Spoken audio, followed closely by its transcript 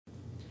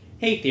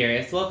Hey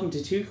theorists, welcome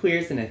to Two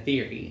Queers and a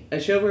Theory, a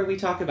show where we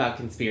talk about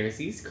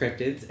conspiracies,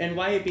 cryptids, and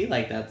why it be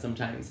like that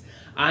sometimes.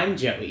 I'm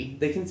Joey,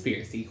 the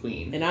conspiracy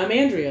queen. And I'm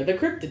Andrea, the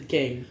cryptid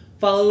king.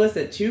 Follow us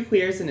at Two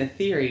Queers and a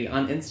Theory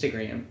on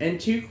Instagram and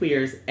Two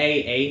Queers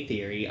AA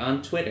Theory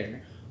on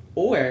Twitter.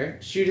 Or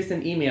shoot us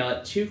an email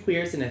at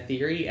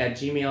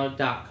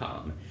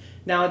twoqueersandatheory@gmail.com.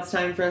 Now it's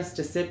time for us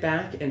to sit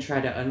back and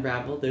try to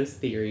unravel those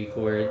theory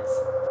cords.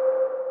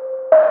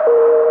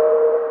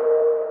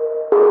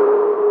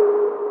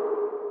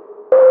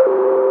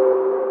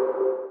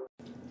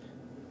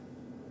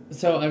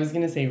 So I was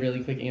going to say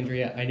really quick,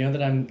 Andrea, I know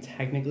that I'm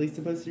technically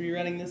supposed to be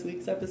running this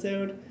week's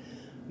episode,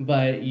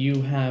 but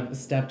you have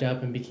stepped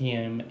up and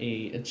became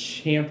a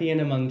champion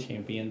among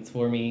champions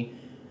for me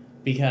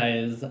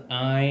because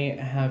I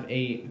have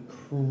a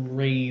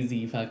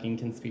crazy fucking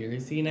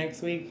conspiracy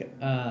next week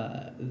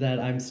that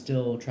I'm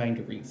still trying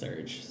to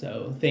research.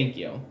 So thank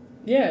you.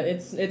 Yeah,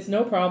 it's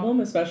no problem,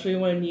 especially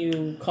when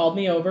you called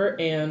me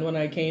over and when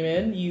I came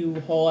in,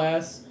 you whole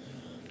ass...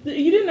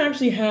 You didn't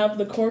actually have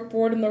the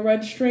corkboard and the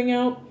red string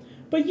out,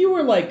 but you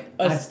were like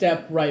a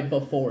step right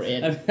before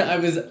it. I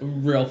was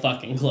real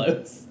fucking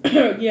close.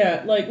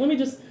 Yeah, like, let me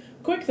just...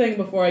 Quick thing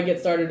before I get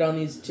started on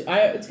these two...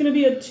 It's going to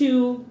be a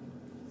 2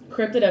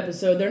 cryptid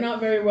episode. They're not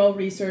very well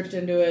researched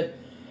into it.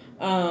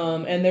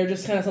 And they're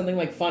just kind of something,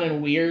 like, fun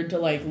and weird to,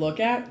 like, look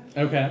at.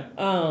 Okay.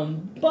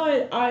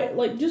 But I,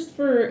 like, just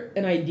for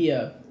an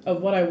idea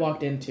of what I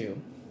walked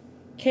into...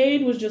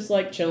 Cade was just,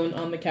 like, chilling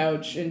on the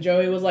couch, and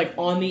Joey was, like,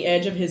 on the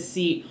edge of his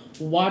seat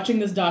watching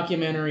this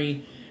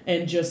documentary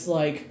and just,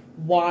 like,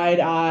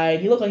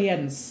 wide-eyed. He looked like he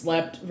hadn't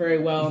slept very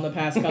well in the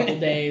past couple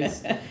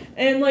days.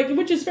 And, like,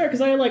 which is fair,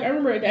 because I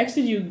remember I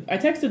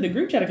texted the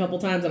group chat a couple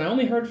times, and I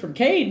only heard from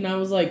Cade, and I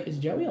was like, is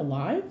Joey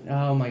alive?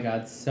 Oh my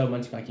god, so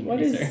much fucking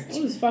research.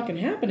 What is fucking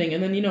happening?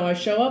 And then, I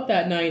show up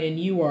that night, and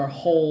you are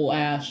whole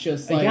ass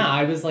just, like... Yeah,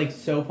 I was, like,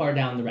 so far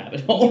down the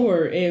rabbit hole.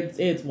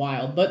 It's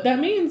wild. But that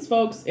means,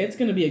 folks, it's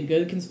going to be a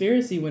good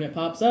conspiracy when it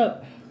pops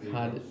up.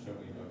 God.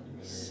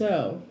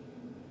 So...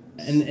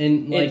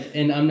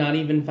 And I'm not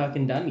even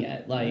fucking done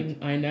yet.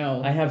 Like, I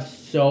know. I have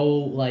so,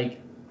 like,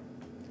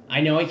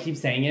 I know I keep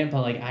saying it,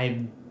 but, like,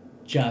 I've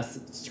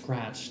just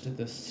scratched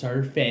the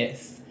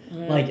surface.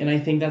 And I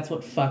think that's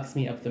what fucks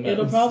me up the most.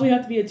 It'll probably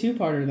have to be a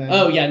 2-parter then.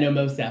 Oh, yeah, no,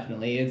 most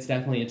definitely. It's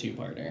definitely a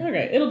 2-parter.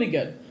 Okay, it'll be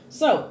good.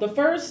 So, the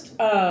first,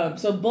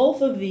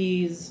 both of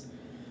these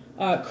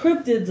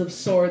cryptids of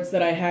sorts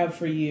that I have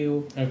for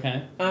you...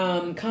 Okay.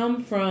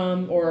 Come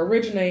from, or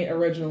originate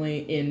originally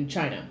in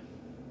China.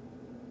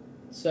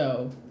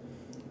 So...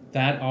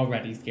 That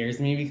already scares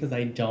me because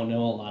I don't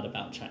know a lot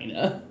about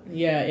China.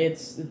 Yeah,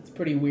 it's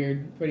pretty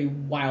weird, pretty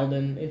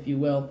wildin', if you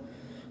will.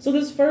 So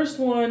this first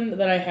one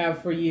that I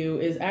have for you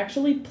is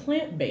actually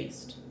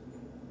plant-based.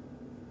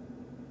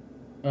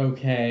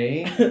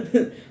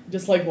 Okay.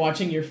 Just like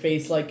watching your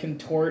face like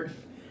contort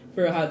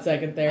for a hot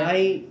second there.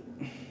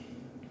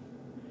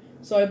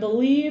 So I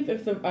believe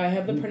I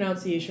have the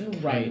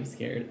pronunciation right. I'm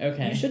scared.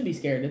 Okay. You should be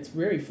scared. It's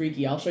very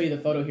freaky. I'll show you the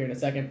photo here in a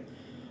second.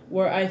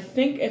 Where I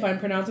think, if I'm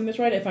pronouncing this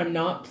right, if I'm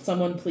not,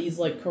 someone please,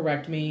 like,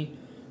 correct me.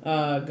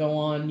 Go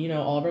on,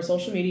 all of our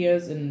social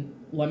medias and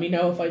let me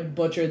know if I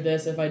butchered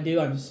this. If I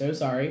do, I'm so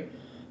sorry.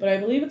 But I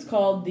believe it's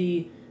called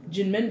the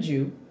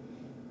Jinmenju,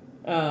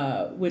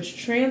 which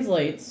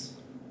translates...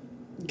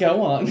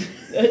 Go on.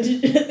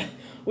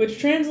 Which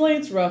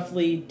translates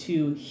roughly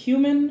to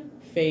human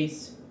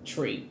face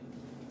tree.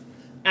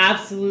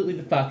 Absolutely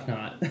the fuck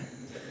not.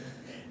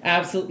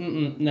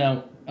 Absolutely,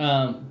 no.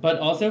 But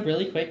also,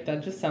 really quick,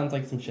 that just sounds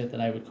like some shit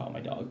that I would call my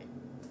dog.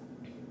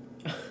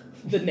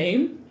 The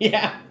name?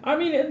 Yeah. I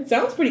mean, it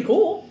sounds pretty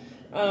cool.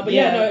 But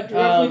it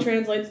roughly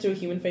translates to a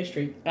human face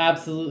tree.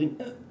 Absolutely.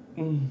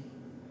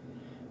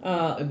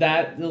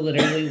 That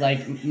literally,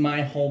 like,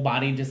 my whole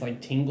body just,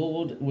 like,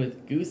 tingled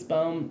with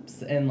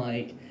goosebumps, and,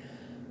 like,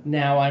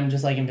 now I'm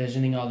just, like,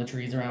 envisioning all the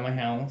trees around my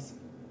house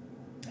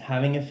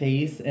having a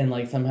face and,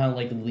 like, somehow,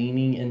 like,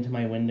 leaning into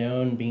my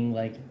window and being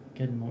like,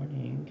 good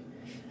morning.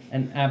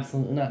 And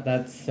absolutely not.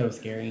 That's so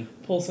scary.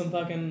 Pull some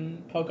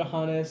fucking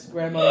Pocahontas,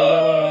 Grandmother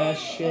Willow ass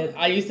shit.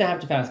 I used to have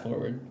to fast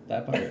forward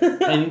that part.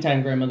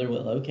 Anytime Grandmother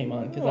Willow came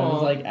on. Because I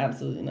was like,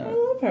 absolutely not. I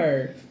love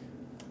her.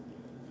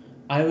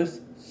 I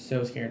was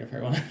so scared of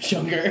her when I was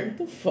younger. What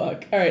the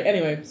fuck? Alright,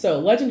 anyway. So,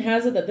 legend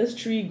has it that this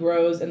tree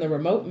grows in the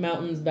remote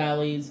mountains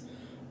valleys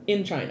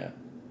in China.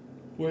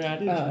 Where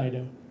at in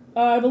China?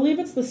 I believe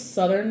it's the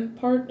southern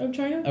part of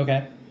China.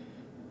 Okay.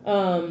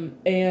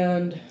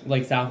 And...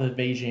 Like south of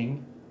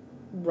Beijing?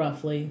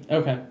 Roughly.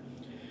 Okay.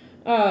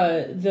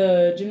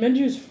 The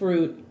Jinmenju's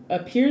fruit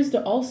appears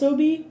to also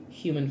be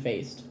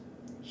human-faced.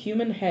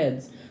 Human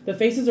heads. The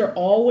faces are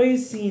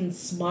always seen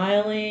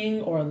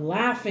smiling or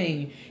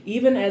laughing,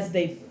 even as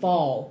they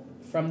fall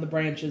from the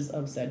branches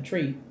of said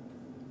tree.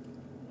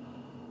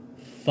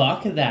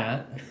 Fuck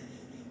that.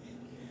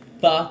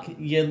 Fuck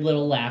your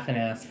little laughing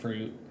ass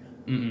fruit.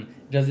 Mm-mm.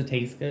 Does it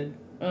taste good?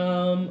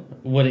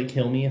 Would it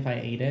kill me if I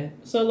ate it?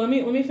 So let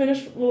me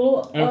finish a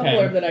little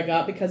blurb that I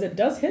got because it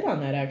does hit on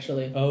that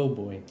actually. Oh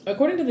boy.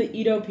 According to the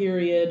Edo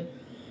period,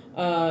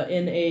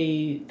 in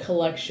a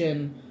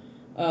collection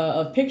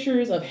of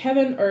pictures of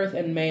heaven, earth,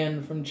 and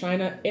man from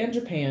China and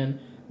Japan.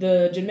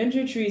 The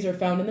Jinmenju trees are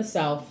found in the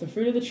south. The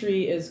fruit of the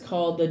tree is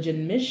called the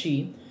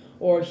Jinmishi,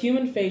 or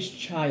human-faced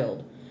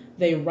child.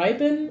 They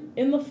ripen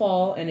in the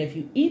fall, and if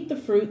you eat the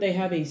fruit, they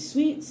have a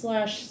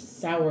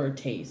sweet/sour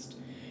taste.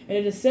 And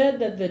it is said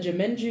that the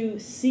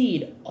Jinmenju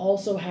seed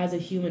also has a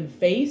human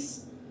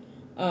face,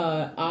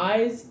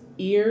 eyes,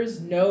 ears,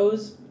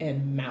 nose,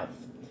 and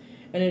mouth.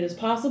 And it is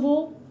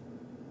possible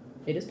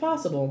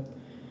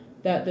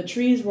that the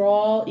trees were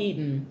all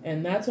eaten,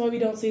 and that's why we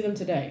don't see them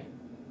today.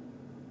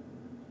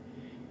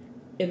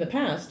 In the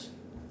past,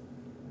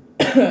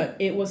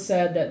 it was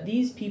said that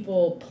these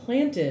people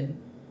planted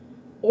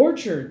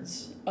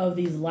orchards of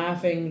these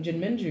laughing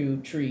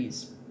Jinmenju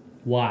trees.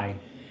 Why?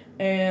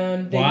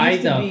 And they Why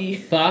used to the be...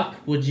 fuck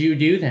would you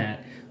do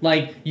that?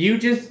 Like, you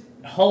just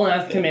whole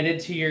ass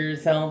committed to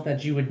yourself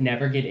that you would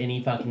never get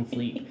any fucking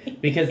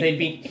sleep. Because they'd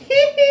be...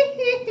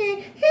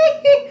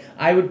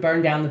 I would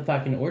burn down the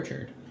fucking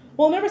orchard.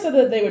 Well, it never said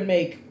that they would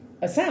make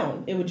a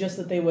sound. It would just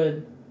that they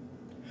would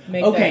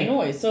make that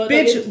noise. So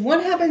bitch,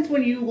 what happens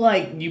when you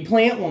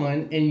plant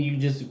one and you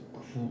just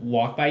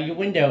walk by your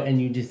window and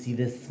you just see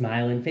this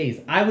smiling face?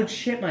 I would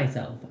shit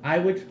myself. I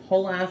would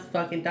whole ass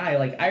fucking die.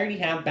 Like, I already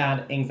have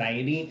bad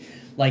anxiety.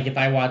 Like, if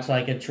I watch,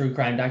 like, a true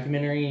crime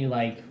documentary,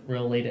 like,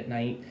 real late at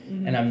night,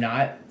 and I'm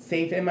not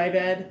safe in my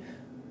bed,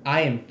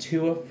 I am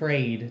too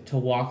afraid to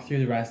walk through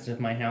the rest of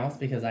my house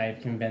because I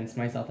have convinced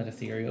myself that a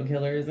serial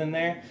killer is in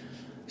there.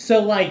 So,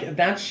 like,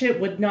 that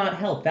shit would not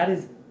help. That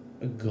is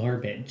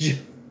garbage.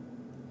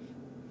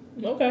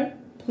 Okay.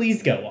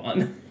 Please go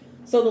on.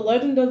 So the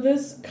legend of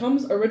this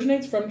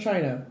originates from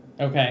China.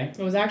 Okay.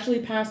 It was actually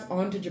passed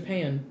on to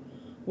Japan,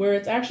 where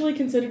it's actually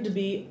considered to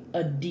be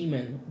a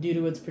demon due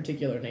to its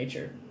particular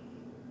nature.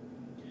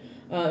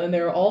 And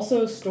there are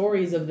also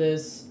stories of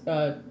these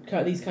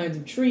kinds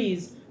of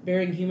trees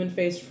bearing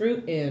human-faced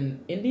fruit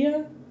in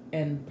India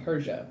and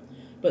Persia.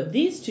 But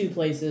these two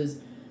places,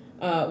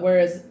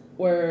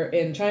 where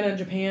in China and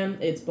Japan,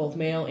 it's both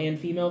male and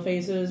female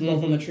faces,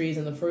 both on the trees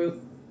and the fruit.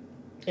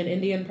 In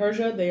India and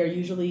Persia, they are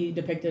usually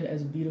depicted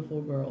as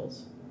beautiful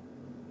girls.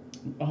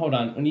 Hold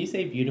on. When you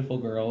say beautiful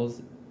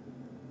girls,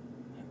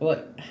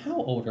 like, how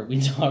old are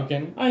we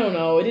talking? I don't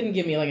know. It didn't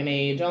give me, like, an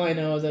age. All I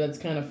know is that it's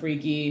kind of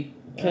freaky.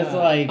 Because,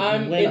 when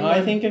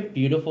I think of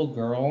beautiful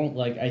girl,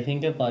 like, I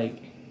think of,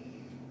 like...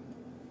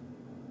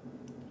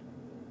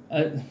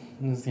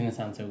 this is going to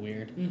sound so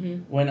weird.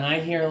 Mm-hmm. When I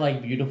hear,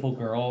 like, beautiful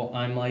girl,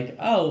 I'm like,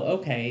 oh,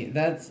 okay,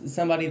 that's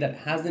somebody that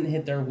hasn't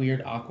hit their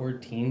weird,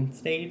 awkward teen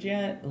stage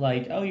yet.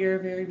 Like, oh, you're a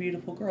very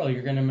beautiful girl.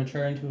 You're going to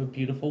mature into a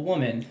beautiful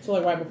woman. So,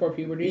 like, right before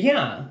puberty?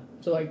 Yeah.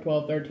 So, like,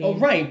 12, 13? Oh,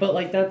 right, but,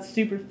 like, that's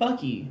super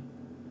fucky.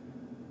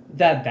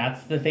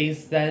 That's the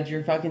face that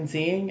you're fucking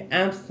seeing?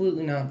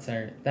 Absolutely not,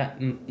 sir.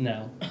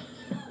 No.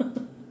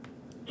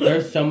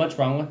 There's so much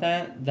wrong with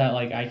that,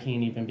 like, I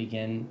can't even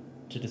begin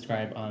to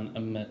describe on a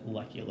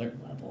molecular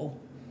level.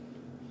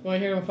 Want to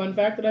hear a fun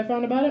fact that I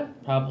found about it?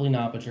 Probably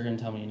not, but you're going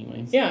to tell me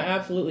anyways. Yeah,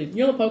 absolutely.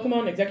 You know the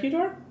Pokemon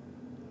Executor?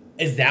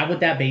 Is that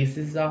what that base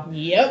is off?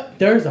 Yep.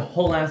 There's a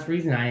whole ass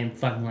reason I am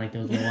fucking like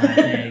those little ass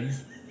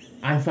eggs.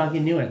 I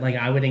fucking knew it. Like,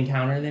 I would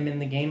encounter them in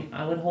the game.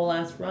 I would whole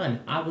ass run.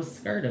 I was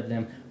scared of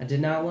them. I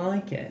did not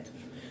like it.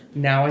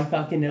 Now I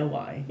fucking know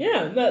why.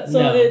 Yeah,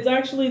 it's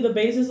actually the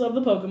basis of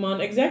the Pokemon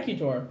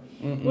Executor.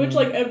 Mm-mm. Which,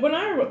 like, when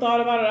I thought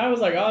about it, I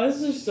was like, oh, this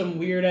is just some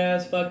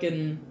weird-ass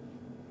fucking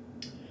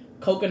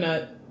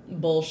coconut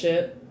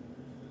bullshit.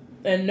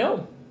 And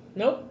nope.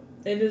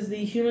 It is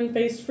the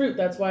human-faced fruit.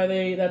 That's why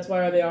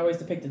they always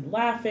depicted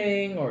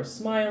laughing or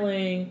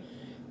smiling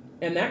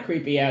and that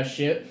creepy-ass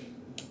shit.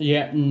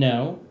 Yeah,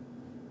 no.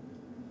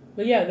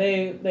 But yeah,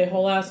 they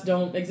whole ass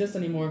don't exist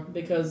anymore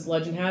because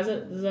legend has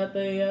it is that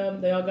they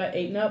all got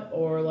eaten up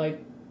or,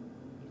 like,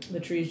 the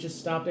trees just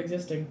stopped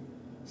existing,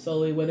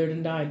 slowly withered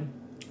and died.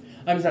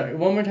 I'm sorry,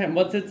 one more time,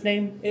 what's its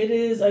name? It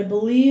is, I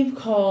believe,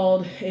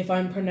 called, if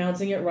I'm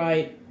pronouncing it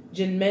right,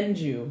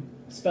 Jinmenju,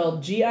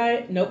 spelled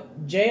Jinmenju.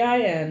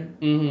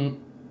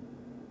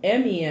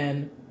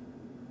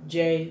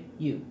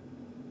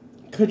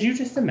 Could you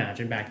just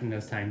imagine back in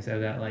those times,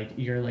 though, that, like,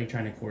 you're, like,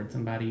 trying to court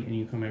somebody and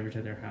you come over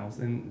to their house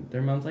and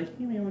their mom's like,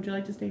 hey, man, would you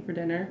like to stay for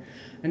dinner?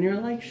 And you're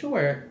like,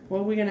 sure. What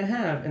are we going to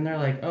have? And they're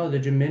like, oh, the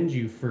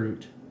Jinmenju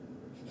fruit.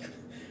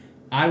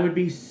 I would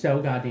be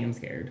so goddamn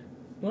scared.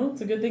 Well,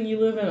 it's a good thing you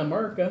live in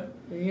America.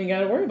 You ain't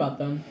got to worry about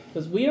them.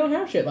 Because we don't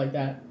have shit like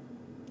that.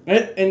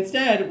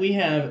 Instead, we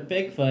have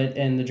Bigfoot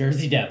and the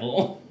Jersey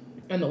Devil.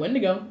 And the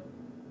Wendigo.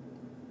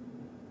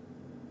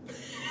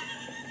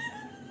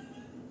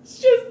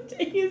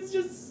 He's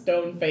just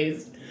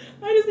stone-faced.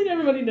 I just need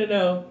everybody to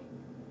know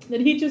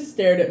that he just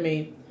stared at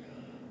me,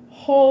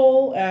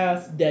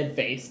 whole-ass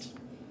dead-faced.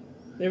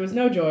 There was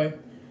no joy.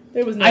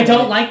 There was no I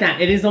don't like that.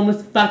 It is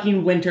almost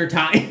fucking winter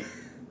time.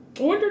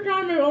 Winter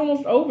time is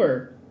almost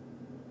over.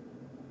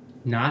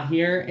 Not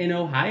here in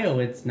Ohio,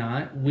 it's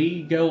not.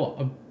 We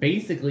go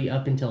basically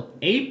up until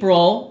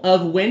April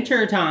of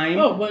winter time.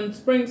 Oh, when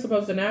spring's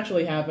supposed to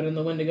naturally happen and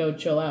the Wendigo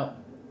chill out.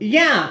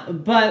 Yeah,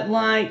 but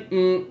like,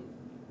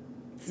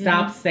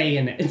 stop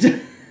saying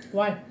it.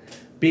 Why?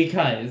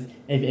 Because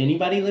if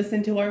anybody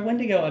listened to our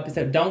Wendigo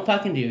episode, don't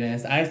fucking do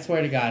this. I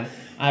swear to God,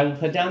 I will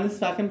put down this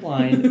fucking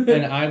blind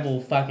and I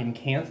will fucking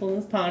cancel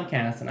this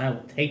podcast and I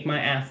will take my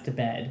ass to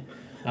bed.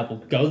 I will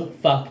go the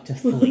fuck to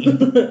sleep.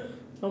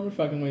 I'm just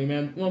fucking with you,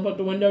 man. You wanna put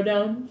the window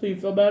down so you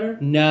feel better?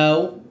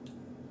 No.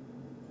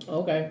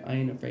 Okay. I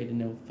ain't afraid to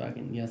no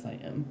fucking. Yes, I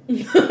am.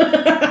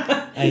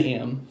 I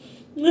am.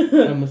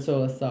 I'm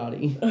so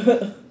sorry.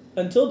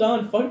 Until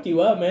Dawn fucked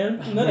you up, man.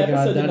 And that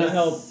episode did not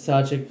help.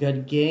 Such a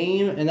good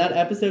game, and that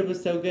episode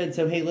was so good.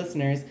 So hey,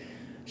 listeners,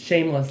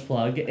 shameless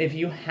plug. If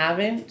you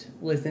haven't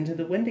listened to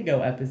the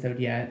Wendigo episode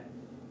yet,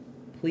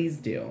 please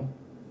do.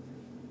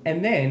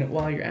 And then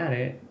while you're at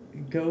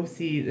it, go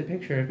see the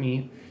picture of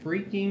me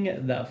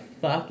freaking the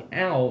fuck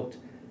out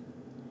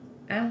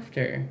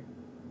after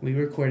we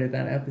recorded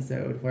that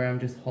episode where I'm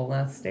just whole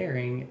ass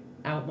staring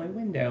out my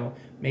window,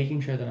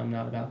 making sure that I'm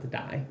not about to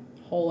die.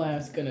 Whole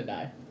ass gonna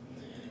die.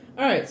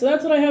 Alright, so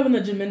that's what I have in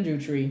the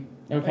Jiminju tree.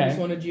 Okay. I just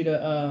wanted you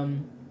to,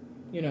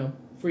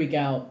 freak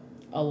out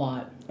a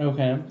lot.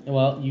 Okay.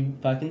 Well, you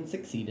fucking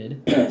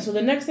succeeded. So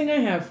the next thing I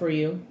have for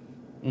you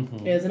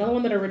is another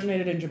one that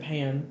originated in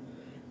Japan.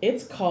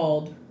 It's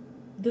called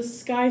the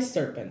Sky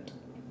Serpent.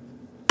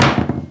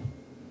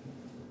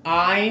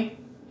 I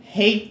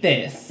hate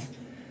this.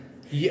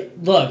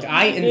 Look,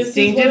 I This is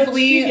what you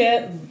instinctively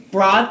get.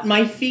 brought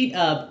my feet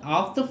up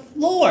off the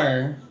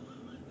floor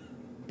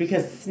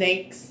because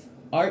snakes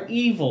are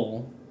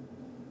evil.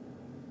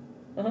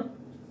 Uh-huh.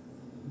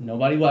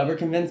 Nobody will ever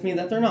convince me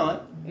that they're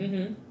not.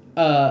 Mm-hmm.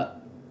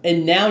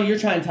 And now you're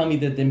trying to tell me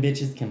that them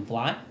bitches can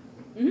fly?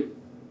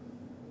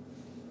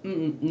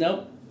 Mm-hmm.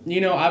 Nope. You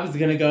know, I was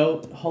gonna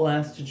go whole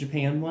ass to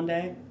Japan one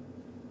day.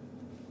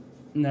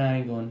 Nah, I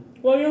ain't going.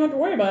 Well, you don't have to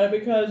worry about it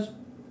because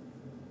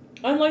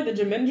unlike the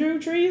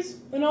Jiminju trees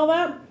and all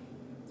that,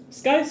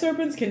 sky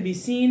serpents can be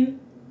seen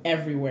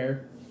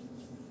everywhere.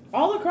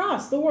 All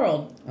across the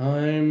world.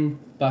 I'm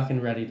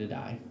fucking ready to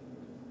die.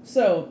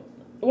 So,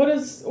 what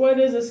is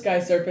a sky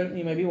serpent,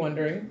 you may be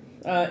wondering.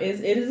 It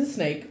is a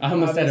snake. I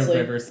almost said a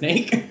obviously, river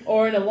snake.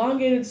 or an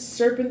elongated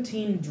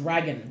serpentine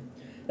dragon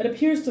that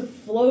appears to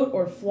float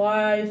or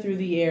fly through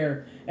the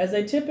air, as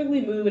they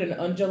typically move in an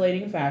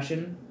undulating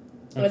fashion,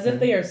 as if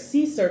they are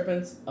sea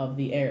serpents of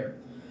the air.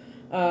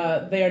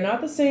 They are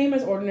not the same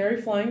as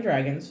ordinary flying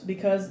dragons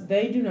because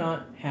they do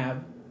not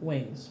have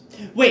wings.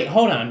 Wait,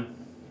 hold on.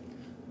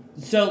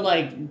 So,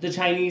 like, the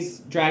Chinese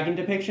dragon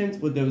depictions,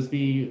 would those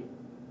be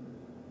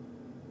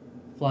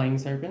flying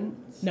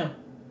serpents? No.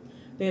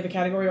 They have a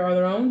category of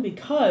their own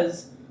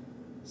because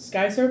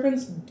sky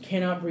serpents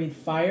cannot breathe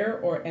fire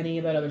or any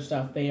of that other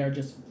stuff. They are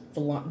just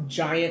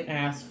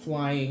giant-ass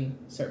flying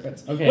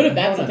serpents. Okay, what if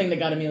that's the hold on. thing that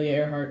got Amelia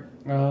Earhart?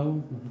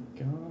 Oh, my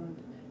God.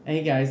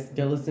 Hey, guys,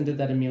 go listen to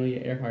that Amelia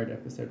Earhart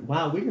episode.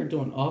 Wow, we are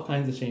doing all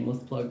kinds of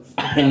shameless plugs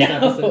for I know.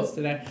 episodes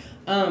today.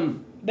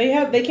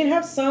 They can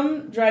have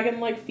some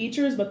dragon-like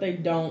features, but they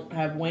don't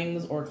have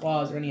wings or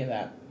claws or any of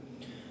that.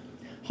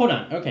 Hold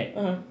on, okay.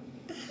 Uh-huh.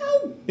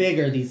 How big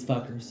are these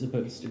fuckers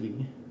supposed to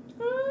be?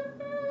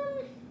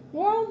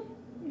 Well,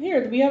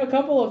 here, we have a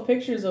couple of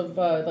pictures of,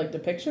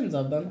 depictions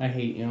of them. I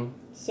hate you.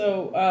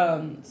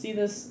 So, see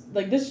this?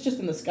 Like, this is just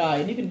in the sky,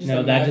 and you can just No,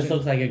 that imagine. just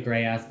looks like a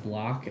gray-ass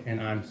block, and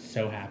I'm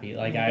so happy.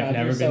 Like, Oh my I've God,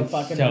 never you're so been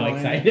fucking so blind.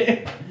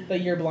 excited.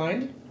 That you're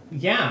blind?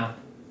 Yeah.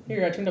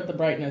 Here, I turned up the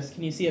brightness.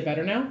 Can you see it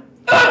better now?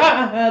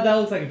 That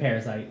looks like a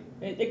parasite.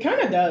 It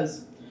kind of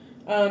does.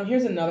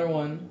 Here's another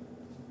one.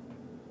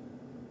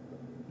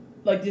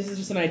 Like, this is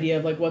just an idea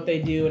of, like, what they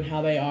do and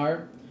how they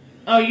are.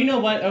 Oh, you know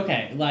what?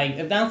 Okay, like,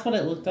 if that's what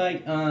it looked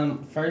like,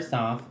 first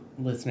off,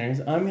 listeners,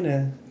 I'm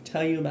gonna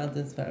tell you about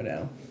this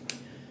photo.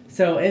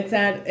 So, it's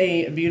at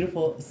a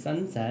beautiful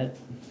sunset.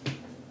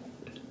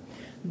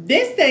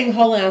 This thing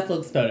whole ass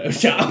looks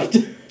photoshopped.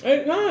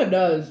 It kind of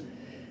does.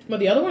 But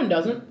the other one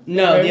doesn't.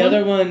 No, Gray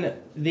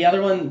the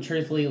other one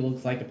truthfully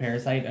looks like a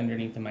parasite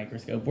underneath the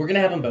microscope. We're gonna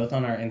have them both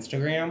on our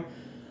Instagram,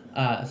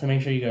 so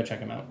make sure you go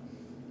check them out.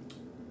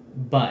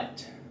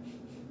 But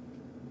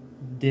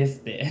this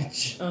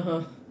bitch,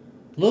 Uh-huh.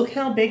 look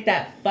how big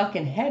that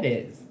fucking head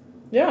is.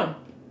 Yeah.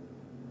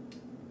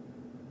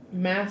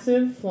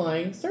 Massive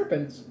flying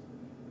serpents.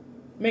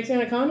 Makes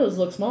anacondas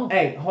look small.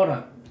 Hey, hold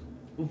on.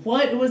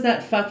 What was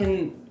that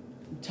fucking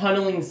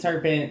tunneling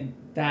serpent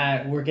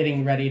that we're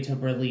getting ready to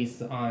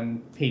release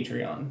on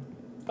Patreon?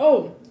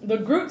 Oh, the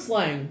Groot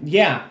slang.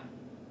 Yeah.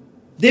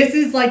 This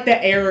is like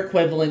the air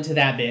equivalent to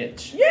that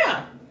bitch.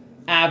 Yeah.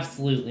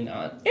 Absolutely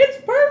not. It's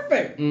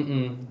perfect.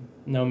 Mm-mm.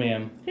 No,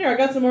 ma'am. Here, I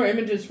got some more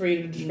images for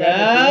you to describe.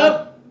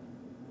 Nope.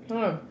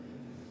 Hold on.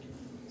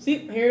 See,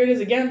 here it is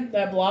again.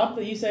 That blob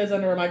that you say is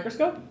under a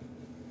microscope.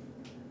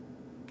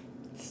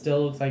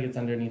 Still looks like it's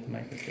underneath the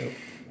microscope.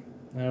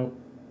 Nope.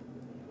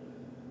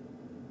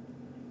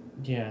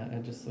 Yeah,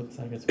 it just looks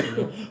like it's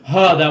real.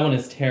 Oh, that one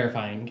is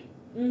terrifying.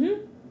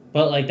 Mm-hmm.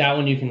 But, like, that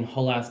one you can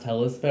whole ass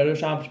tell is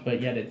photoshopped, but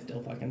yet it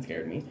still fucking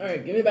scared me.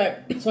 Alright, give me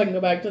back so I can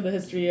go back to the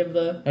history of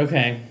the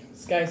Okay.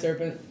 sky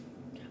serpent.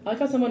 I like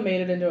how someone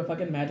made it into a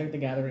fucking Magic the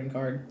Gathering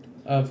card.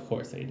 Of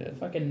course they did.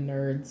 Fucking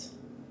nerds.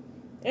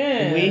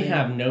 And We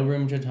have no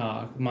room to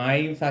talk.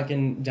 My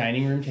fucking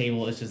dining room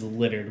table is just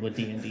littered with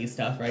D&D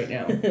stuff right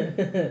now.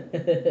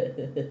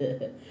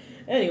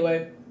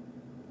 Anyway.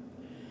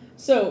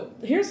 So,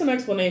 here's some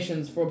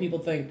explanations for what people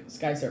think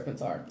sky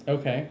serpents are.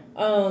 Okay.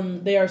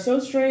 They are so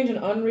strange and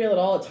unreal at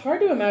all, it's hard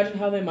to imagine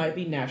how they might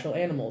be natural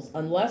animals,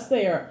 unless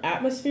they are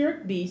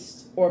atmospheric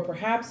beasts or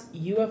perhaps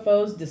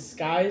UFOs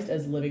disguised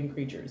as living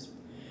creatures.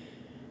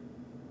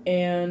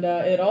 And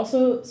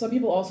some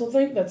people also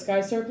think that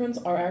sky serpents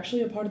are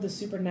actually a part of the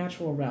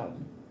supernatural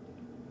realm.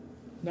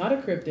 Not a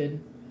cryptid,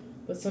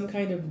 but some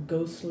kind of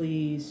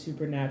ghostly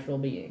supernatural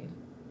being.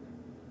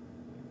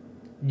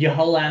 Your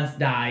whole ass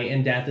die,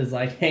 and Death is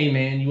like, hey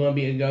man, you want to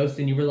be a ghost?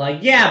 And you were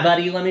like, yeah,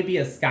 buddy, let me be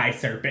a sky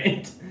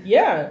serpent.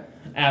 Yeah.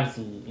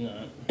 Absolutely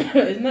not.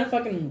 Isn't that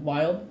fucking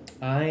wild?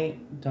 I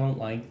don't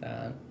like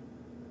that.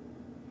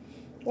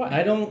 Why?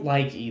 I don't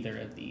like either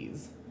of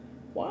these.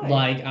 Why?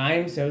 Like,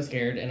 I'm so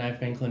scared, and I've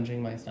been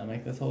clenching my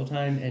stomach this whole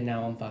time, and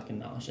now I'm fucking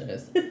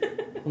nauseous.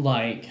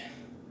 Like,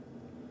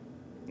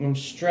 I'm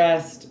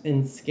stressed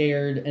and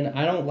scared, and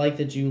I don't like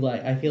that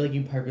I feel like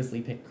you purposely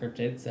pick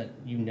cryptids that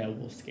you know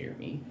will scare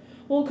me.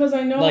 Well, because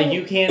I know... Like,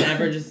 you can't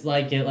ever just,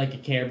 like, get, like, a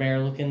Care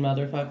Bear-looking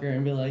motherfucker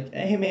and be like,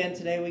 hey, man,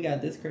 today we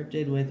got this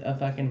cryptid with a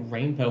fucking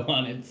rainbow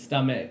on its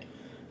stomach.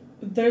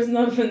 There's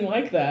nothing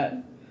like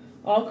that.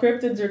 All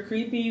cryptids are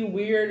creepy,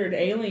 weird, or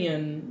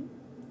alien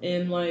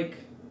in, like,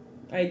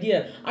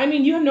 idea. I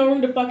mean, you have no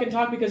room to fucking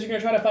talk because you're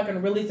gonna try to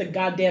fucking release a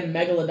goddamn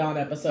Megalodon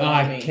episode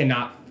on me. I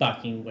cannot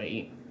fucking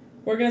wait.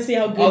 We're gonna see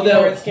how good you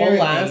are at scaring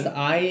me.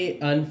 I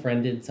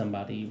unfriended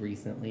somebody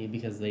recently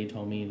because they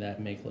told me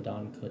that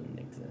Megalodon couldn't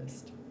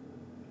exist.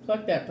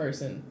 Fuck that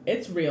person.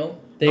 It's real.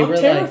 I'm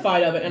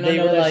terrified of it, and I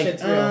know that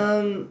shit's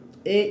real.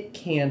 It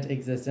can't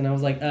exist. And I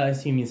was like,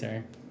 excuse me,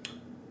 sir.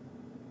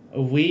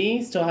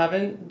 We still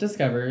haven't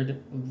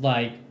discovered,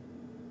 like,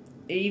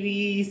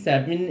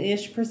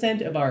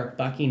 87-ish% of our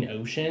fucking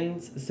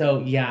oceans. So,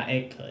 yeah,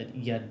 it could.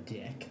 You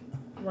dick.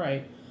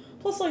 Right.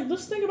 Plus, like,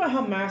 just think about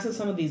how massive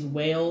some of these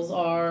whales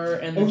are,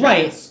 and the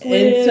right.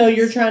 squids. And so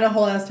you're trying to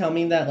whole ass tell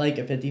me that, like,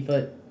 a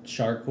 50-foot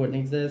shark wouldn't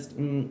exist?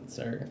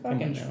 Sir.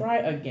 Fucking try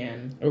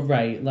again.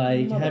 Right.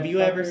 Like, have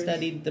you ever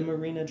studied the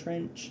Mariana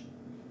Trench?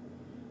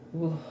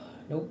 Ooh,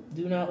 nope.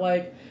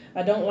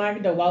 I don't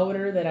like the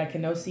water that I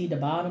can no see the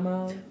bottom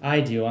of.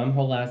 I do. I'm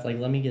whole ass like,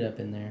 let me get up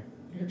in there.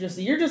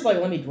 You're just like,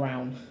 let me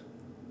drown.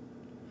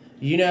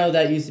 You know,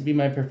 that used to be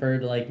my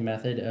preferred, like,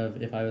 method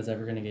of if I was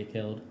ever going to get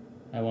killed.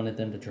 I wanted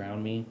them to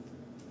drown me.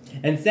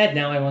 Instead,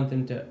 now I want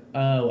them to...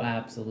 Oh,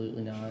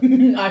 absolutely not.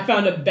 I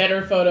found a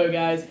better photo,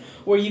 guys,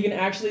 where you can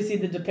actually see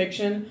the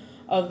depiction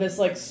of this,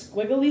 like,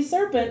 squiggly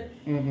serpent.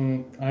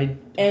 Mm-hmm.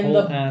 And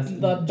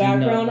the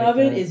background of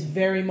it is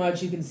very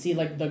much, you can see,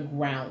 like, the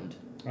ground.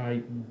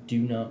 I do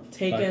not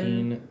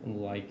fucking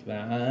like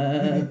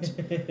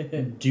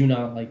that. Do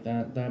not like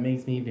that. That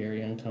makes me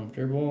very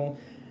uncomfortable.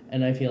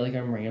 And I feel like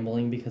I'm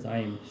rambling because I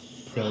am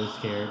so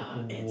scared.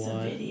 It's a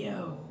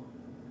video.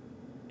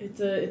 It's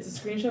a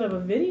screenshot of a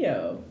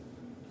video.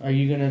 Are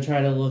you going to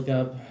try to look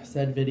up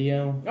said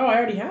video? Oh, I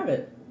already have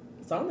it.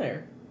 It's on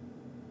there.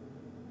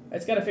 I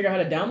just got to figure out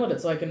how to download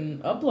it so I can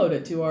upload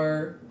it to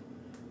our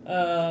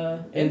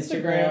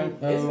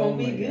Instagram. It's going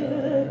to be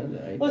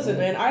good. Listen,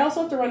 man, I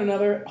also have to run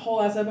another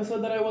whole ass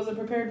episode that I wasn't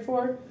prepared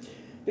for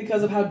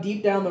because of how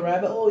deep down the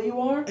rabbit hole you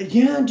are.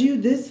 Yeah,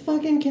 dude, this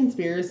fucking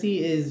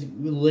conspiracy is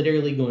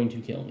literally going to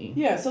kill me.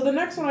 Yeah, so the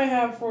next one I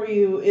have for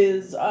you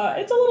is,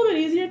 it's a little bit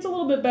easier, it's a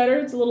little bit better,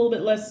 it's a little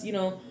bit less,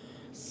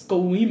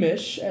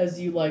 squeamish, as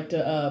you like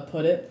to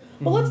put it.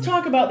 But let's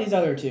talk about these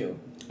other two.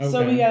 Okay.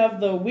 So we have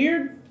the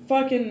weird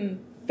fucking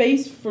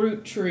face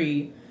fruit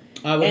tree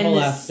and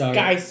the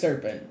sky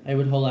serpent. I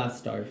would whole ass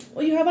starve.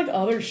 Well, you have, like,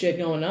 other shit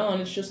going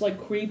on. It's just,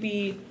 like,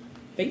 creepy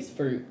face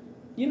fruit.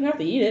 You don't have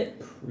to eat it.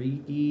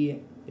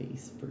 Creepy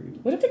face fruit.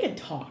 What if they could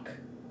talk?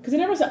 Because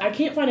I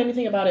can't find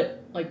anything about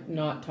it, like,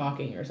 not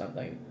talking or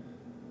something.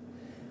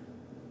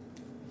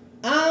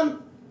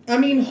 I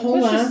mean,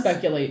 let's just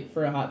speculate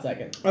for a hot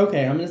second.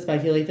 Okay, I'm going to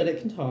speculate that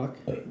it can talk.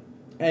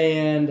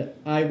 And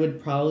I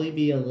would probably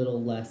be a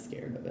little less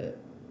scared of it.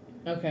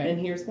 Okay.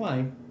 And here's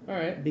why.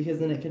 Alright. Because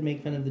then it could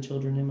make fun of the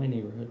children in my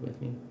neighborhood with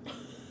me.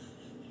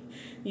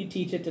 You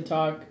teach it to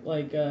talk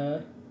like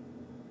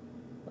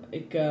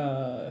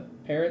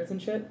parrots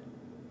and shit?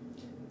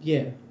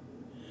 Yeah.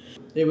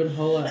 It would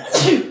whole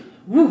ass...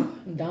 Woo!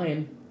 I'm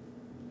dying.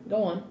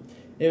 Go on.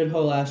 It would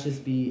whole ass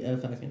just be a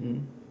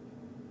fucking...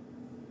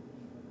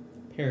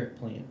 parrot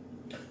plant.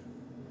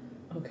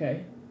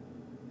 Okay.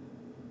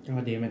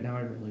 God damn it, now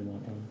I really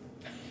want one.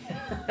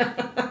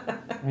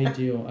 I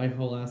do. I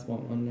whole ass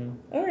want one now.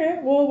 Okay,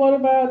 well, what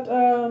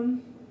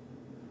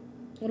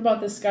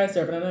about this sky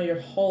serpent? I know you're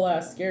whole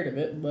ass scared of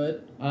it,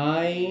 but...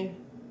 I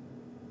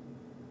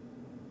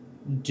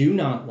do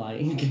not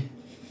like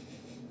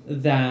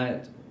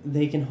that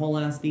they can whole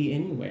ass be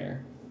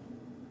anywhere.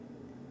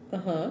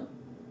 Uh-huh.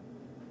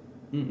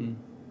 Mm-mm.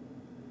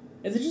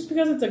 Is it just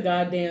because it's a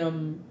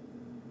goddamn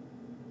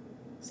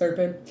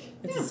Serpent.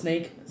 It's a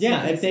snake.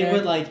 Yeah, Snake if they snack.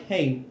 were like,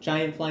 hey,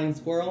 giant flying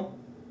squirrel,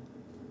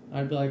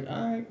 I'd be like,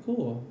 alright,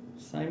 cool.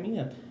 Sign me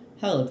up.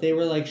 Hell, if they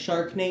were like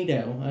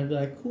Sharknado, I'd be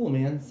like, cool,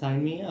 man,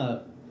 sign me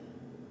up.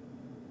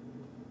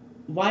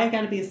 Why it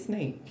gotta be a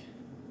snake?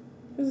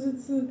 Because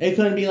it's a... It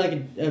couldn't be like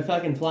a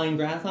fucking flying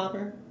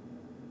grasshopper?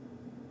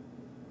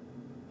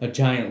 A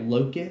giant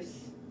locust?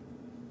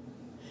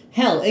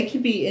 Hell, it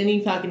could be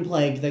any fucking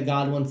plague that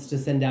God wants to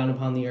send down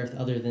upon the earth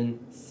other than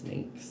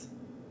snakes.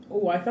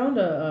 Oh, I found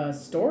a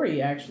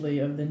story, actually,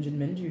 of the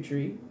Jinminju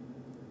tree.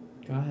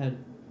 Go ahead.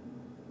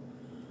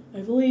 I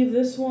believe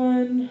this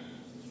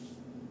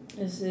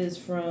is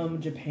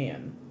from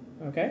Japan.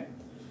 Okay?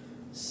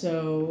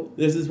 So,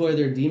 This is where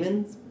they're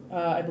demons?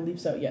 I believe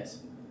so, yes.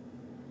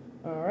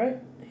 Alright,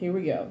 here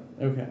we go.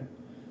 Okay.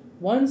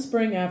 One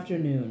spring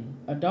afternoon,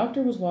 a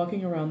doctor was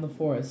walking around the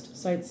forest,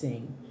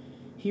 sightseeing.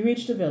 He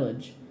reached a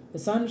village, the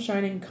sun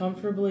shining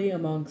comfortably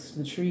amongst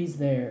the trees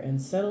there,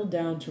 and settled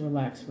down to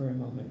relax for a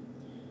moment.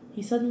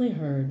 He suddenly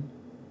heard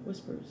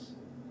whispers,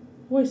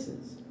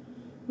 voices,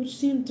 which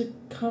seemed to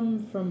come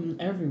from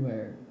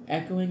everywhere,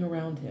 echoing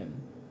around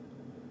him.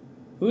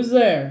 "Who's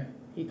there?"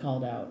 he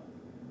called out.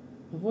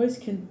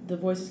 The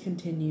voices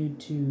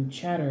continued to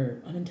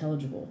chatter,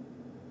 unintelligible.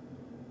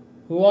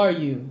 "Who are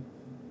you?"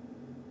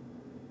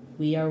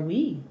 "We are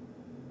we,"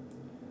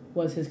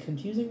 was his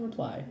confusing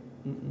reply.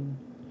 Mm-mm.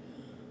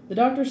 The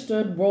doctor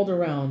stood, whirled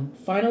around,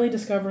 finally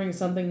discovering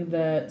something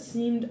that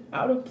seemed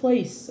out of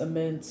place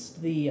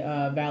amidst the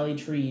valley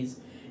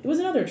trees. It was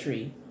another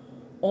tree,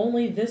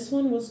 only this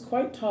one was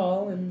quite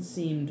tall and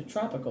seemed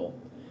tropical.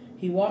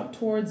 He walked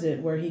towards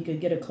it where he could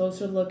get a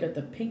closer look at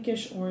the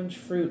pinkish-orange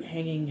fruit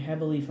hanging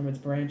heavily from its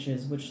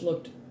branches, which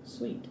looked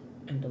sweet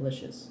and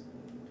delicious.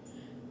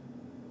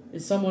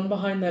 "Is someone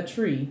behind that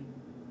tree?"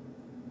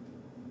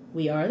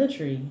 "We are the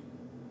tree."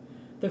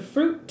 The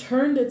fruit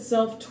turned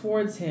itself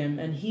towards him,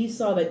 and he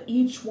saw that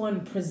each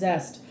one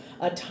possessed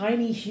a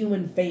tiny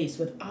human face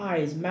with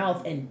eyes,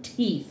 mouth, and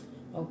teeth.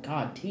 Oh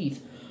God,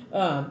 teeth.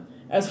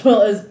 As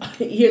well as I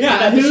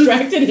got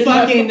distracted. Who's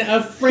fucking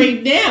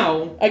afraid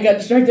now? I got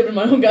distracted in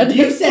my own goddamn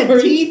You said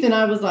story. teeth, and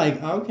I was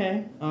like,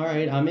 okay, all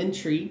right, I'm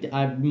intrigued.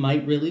 I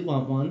might really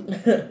want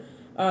one.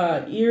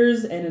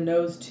 Ears and a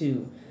nose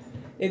too.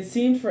 It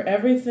seemed for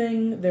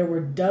everything there were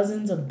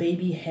dozens of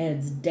baby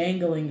heads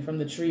dangling from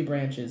the tree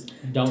branches.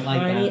 Don't like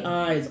that. Tiny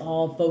eyes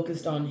all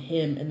focused on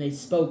him, and they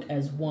spoke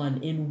as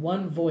one, in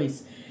one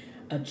voice,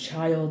 a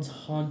child's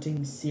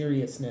haunting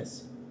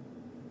seriousness.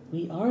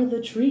 "We are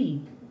the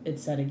tree," it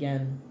said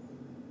again.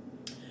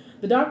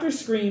 The doctor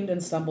screamed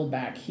and stumbled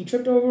back. He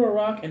tripped over a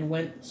rock and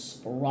went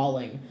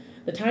sprawling.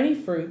 The tiny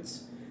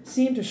fruits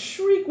seemed to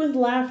shriek with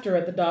laughter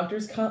at the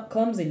doctor's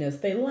clumsiness.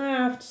 They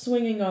laughed,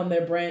 swinging on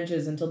their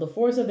branches until the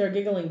force of their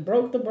giggling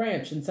broke the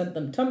branch and sent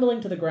them tumbling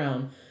to the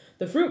ground.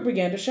 The fruit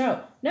began to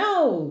shout,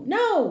 "No!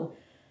 No!"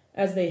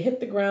 as they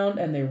hit the ground,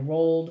 and they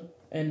rolled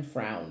and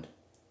frowned.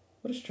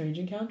 What a strange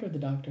encounter the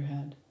doctor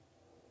had.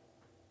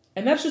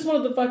 And that's just one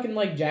of the fucking,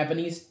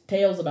 Japanese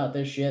tales about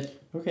this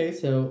shit. Okay,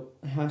 so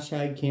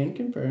hashtag can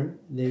confirm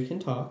they can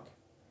talk.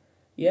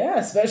 Yeah,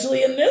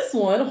 especially in this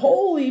one.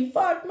 Holy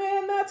fuck,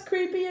 man, that's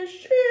creepy as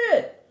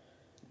shit.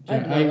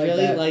 I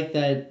really like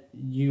that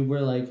you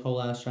were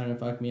whole ass trying to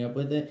fuck me up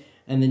with it,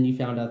 and then you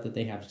found out that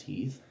they have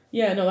teeth.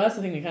 Yeah, no, that's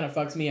the thing that kind of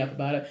fucks me up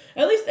about it.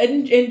 At least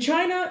in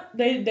China,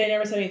 they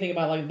never said anything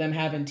about them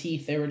having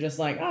teeth. They were just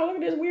like, "Oh, look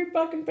at this weird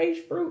fucking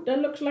face fruit that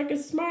looks like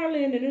it's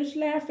smiling and it's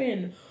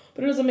laughing."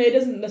 But it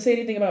doesn't say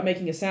anything about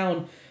making a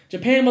sound.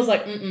 Japan was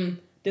like,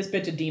 this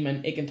bitch a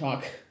demon, it can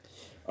talk.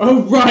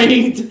 Oh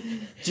right.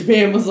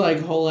 Japan was like,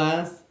 whole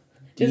ass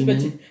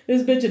demon.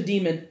 This bitch a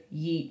demon,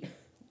 yeet.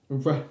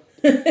 Right.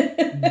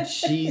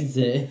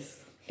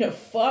 Jesus. Yeah,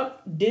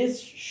 fuck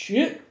this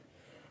shit.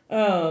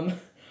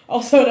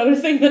 Also, another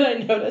thing that I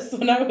noticed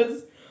when I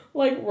was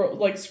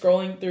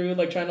scrolling through,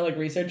 trying to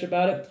research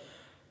about it,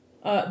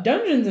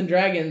 Dungeons and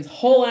Dragons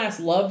whole ass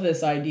love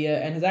this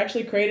idea and has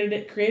actually created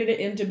it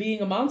into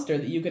being a monster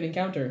that you can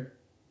encounter.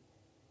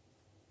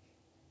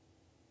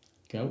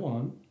 Go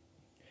on.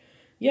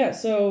 Yeah,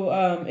 so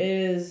it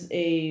is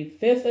a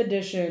 5th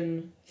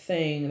edition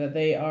thing that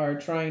they are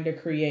trying to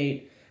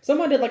create.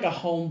 Someone did a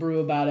homebrew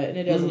about it, and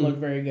it doesn't look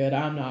very good.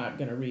 I'm not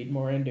gonna read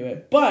more into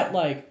it, but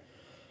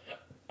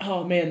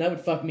oh man, that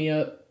would fuck me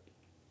up.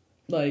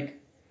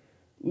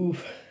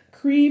 Oof,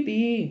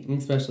 creepy.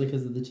 Especially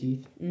because of the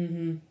teeth.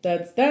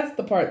 That's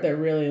the part that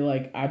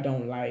really I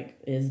don't like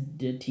is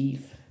the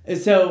teeth.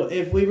 So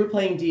if we were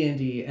playing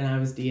D&D and I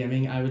was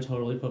DMing, I would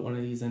totally put one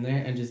of these in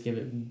there and just give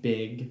it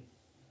big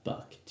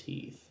buck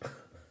teeth.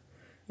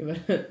 Give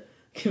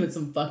it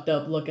some fucked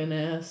up looking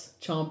ass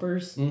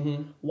chompers.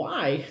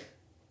 Why?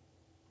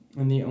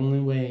 And the only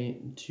way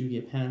to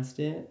get past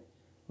it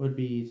would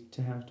be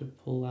to have to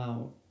pull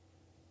out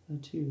a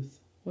tooth.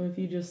 What if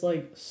you just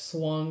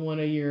swung one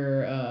of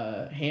your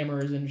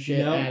hammers and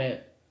shit at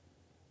it?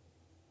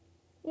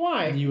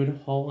 Why? You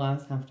would whole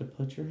ass have to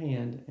put your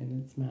hand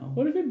in its mouth.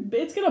 What if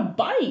it's gonna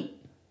bite?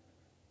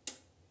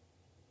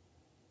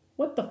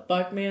 What the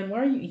fuck, man?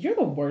 Why are you're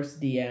the worst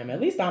DM. At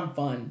least I'm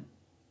fun.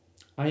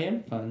 I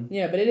am fun.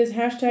 Yeah, but it is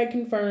hashtag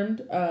confirmed.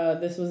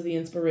 This was the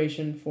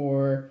inspiration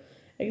for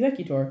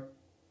Executor.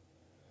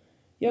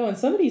 Yo, and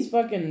some of these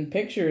fucking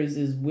pictures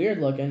is weird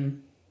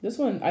looking. This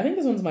one, I think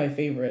this one's my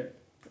favorite.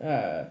 You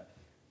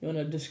want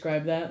to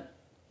describe that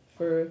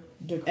for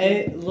Decor?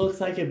 It looks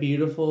like a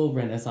beautiful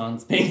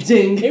Renaissance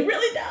painting. It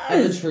really Of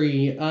a does!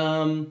 tree.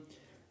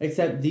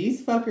 Except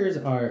these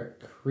fuckers are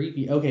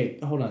creepy. Okay,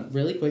 hold on.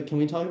 Really quick, can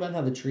we talk about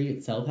how the tree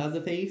itself has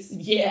a face?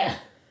 Yeah.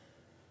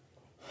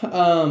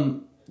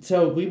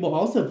 So we will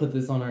also put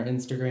this on our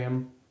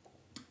Instagram.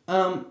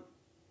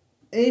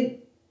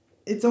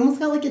 It's almost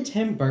got like a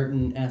Tim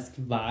Burton-esque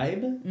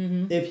vibe.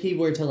 Mm-hmm. If he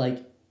were to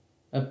like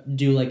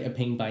do like a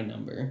paint by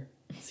number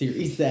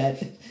series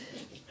set.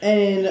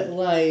 And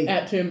like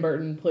At Tim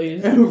Burton,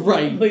 please.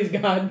 right. Please,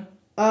 God.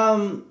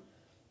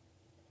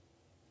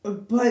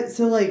 But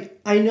so like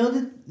I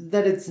know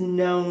that it's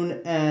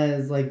known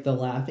as like the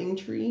laughing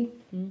tree.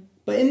 Mm.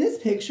 But in this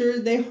picture,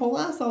 they whole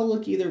ass all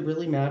look either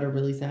really mad or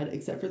really sad,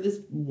 except for this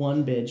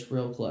one bitch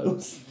real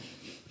close.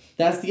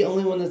 That's the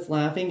only one that's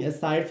laughing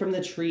aside from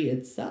the tree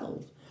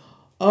itself.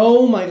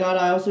 Oh my god,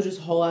 I also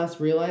just whole ass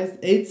realized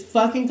it's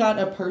fucking got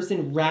a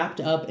person wrapped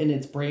up in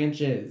its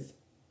branches.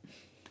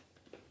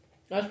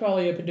 That's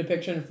probably a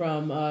depiction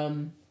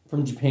from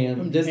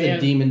Japan. This is Japan.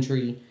 a demon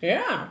tree.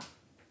 Yeah.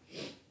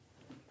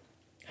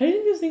 How do you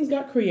think these things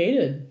got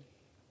created?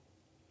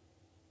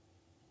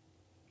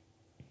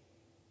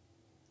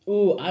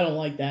 Ooh, I don't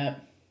like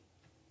that.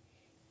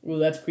 Ooh,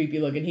 that's creepy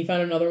looking. He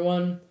found another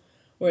one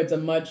where it's a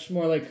much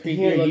more like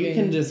creepy Here, looking. you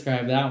can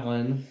describe that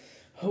one.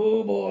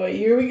 Oh boy,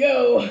 here we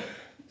go.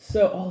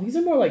 So, these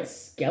are more like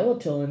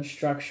skeletal in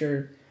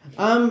structure.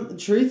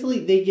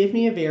 Truthfully, they give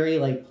me a very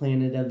like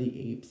Planet of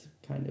the Apes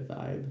kind of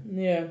vibe.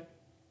 Yeah.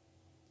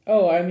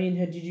 Oh, I mean,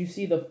 did you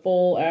see the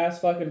full ass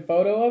fucking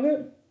photo of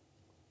it?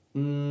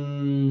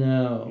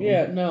 No.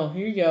 Yeah, no,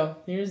 here you go.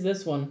 Here's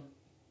this one.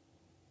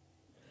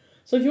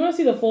 So if you want to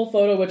see the full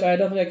photo, which I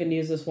don't think I can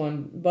use this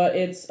one, but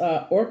it's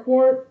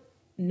Orcwarp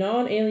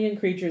Non-Alien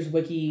Creatures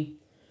Wiki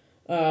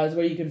is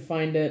where you can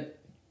find it,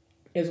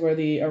 is where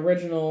the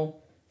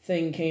original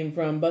thing came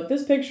from. But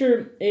this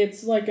picture,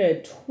 it's like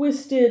a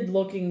twisted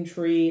looking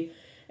tree,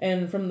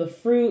 and from the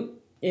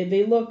fruit,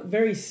 they look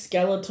very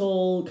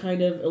skeletal,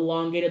 kind of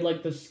elongated,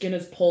 like the skin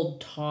is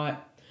pulled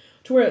taut,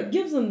 to where it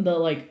gives them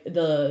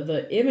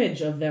the image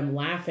of them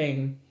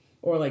laughing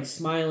or like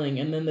smiling,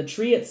 and then the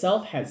tree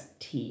itself has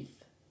teeth.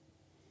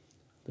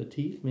 The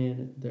teeth,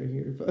 man, they're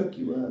here to fuck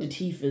you up. The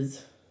teeth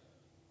is.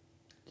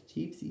 The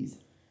teethsies.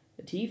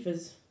 The teeth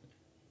is.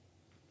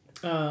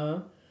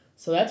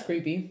 So that's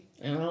creepy,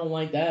 and I don't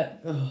like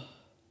that. Ugh.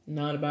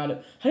 Not about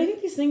it. How do you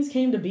think these things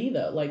came to be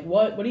though? Like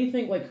what do you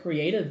think like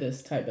created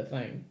this type of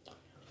thing?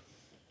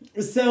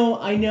 So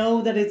I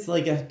know that it's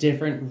like a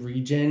different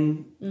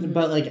region, Mhm.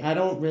 but like I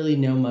don't really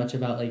know much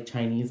about like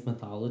Chinese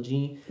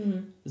mythology. Mm-hmm.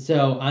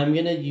 So I'm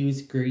gonna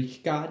use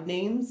Greek god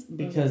names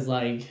because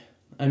like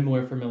I'm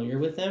more familiar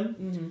with them.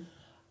 Mm-hmm.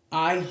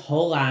 I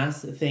whole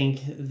ass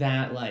think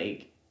that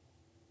like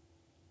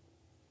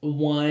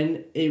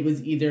one, it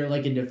was either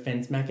like a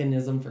defense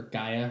mechanism for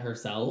Gaia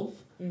herself,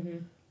 Mm-hmm.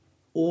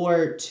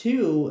 or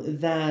two,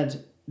 that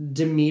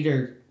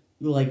Demeter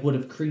like would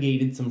have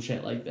created some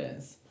shit like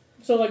this.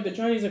 So like the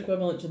Chinese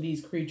equivalent to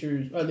these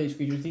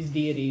these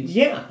deities.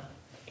 Yeah.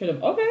 Could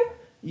have okay.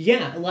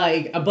 Yeah,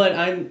 like, but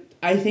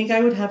I think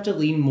I would have to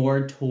lean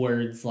more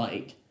towards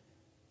like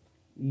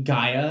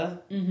Gaia,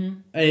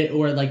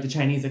 or like the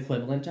Chinese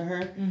equivalent to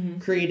her,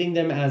 creating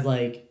them as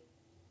like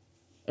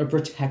a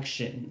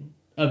protection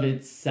of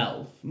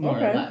itself, more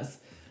or less.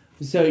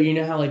 So you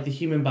know how like the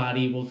human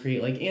body will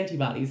create like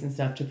antibodies and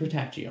stuff to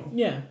protect you.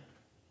 Yeah.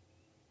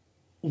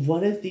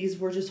 What if these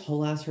were just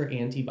whole ass her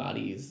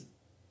antibodies?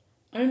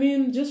 I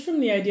mean, just from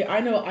the idea,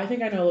 I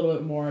think I know a little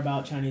bit more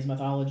about Chinese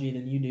mythology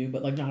than you do,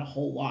 but like not a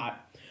whole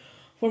lot.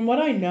 From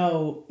what I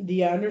know,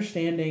 the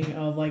understanding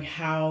of like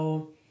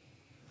how,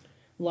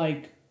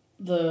 like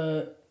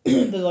the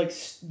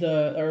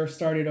Earth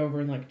started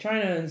over in like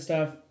China and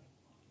stuff,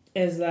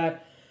 is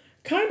that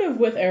kind of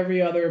with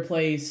every other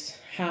place,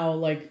 how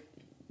like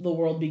the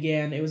world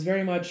began, it was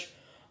very much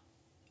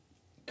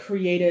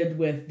created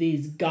with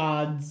these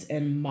gods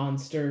and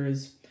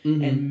monsters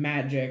and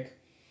magic.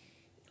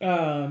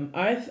 I'm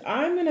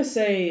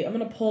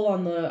gonna pull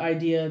on the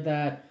idea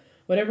that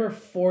whatever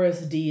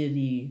forest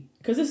deity,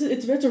 because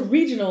it's a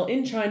regional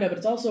in China, but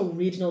it's also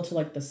regional to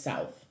like the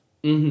south.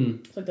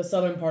 Mm-hmm. It's like the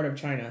southern part of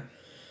China.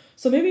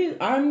 So maybe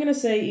I'm gonna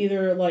say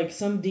either like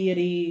some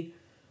deity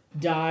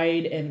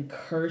died and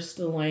cursed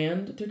the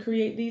land to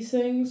create these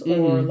things,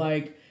 or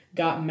like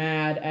got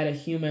mad at a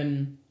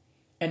human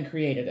and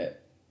created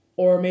it,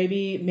 or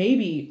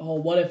maybe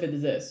what if it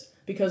is this,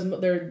 because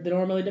they're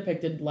normally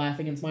depicted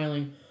laughing and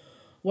smiling.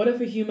 What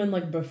if a human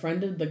like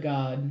befriended the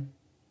god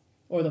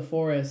or the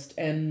forest,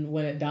 and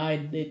when it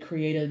died, it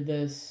created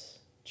this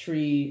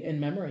tree in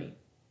memory?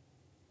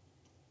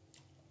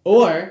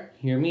 Or,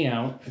 hear me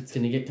out, it's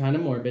gonna get kind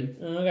of morbid.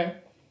 Okay.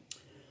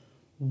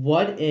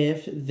 What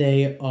if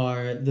they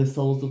are the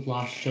souls of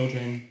lost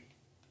children?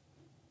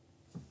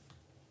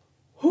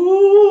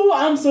 Ooh,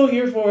 I'm so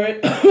here for it.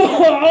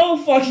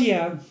 Oh, fuck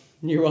yeah.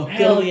 You're welcome.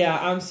 Hell yeah,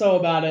 I'm so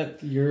about it.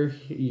 You're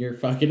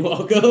fucking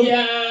welcome.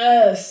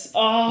 Yes.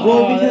 Oh,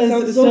 Well, because that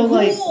sounds so cool.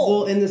 like,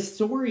 well, in the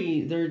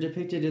story, they're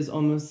depicted as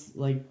almost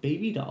like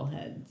baby doll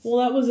heads. Well,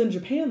 that was in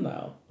Japan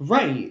though.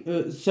 Right.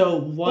 So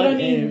what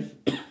if?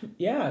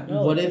 Yeah.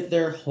 No. What if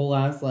they're whole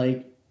ass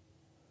like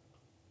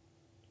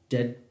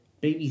dead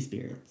baby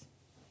spirits?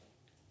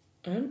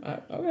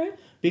 Okay.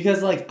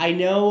 Because like I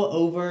know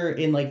over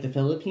in like the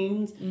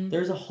Philippines, Mm.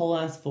 there's a whole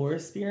ass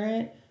forest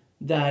spirit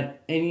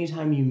that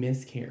anytime you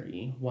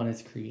miscarry, one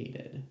is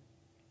created.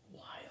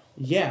 Wild.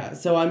 Yeah.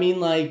 So I mean,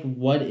 like,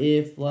 what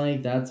if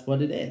like that's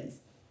what it is?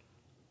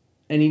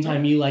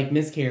 Anytime you like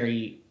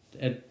miscarry,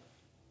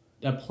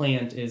 a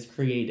plant is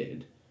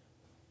created.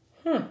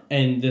 Huh.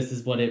 And this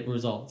is what it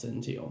results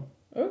into.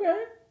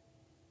 Okay.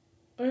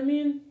 I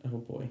mean, Oh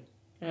boy.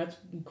 that's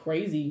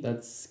crazy.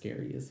 That's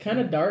scary as Kind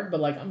of dark, but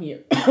like I'm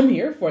here. I'm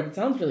here for it. It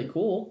sounds really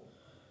cool.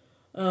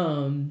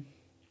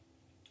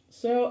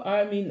 So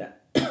I mean,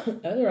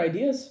 other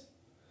ideas.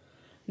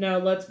 Now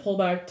let's pull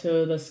back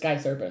to the sky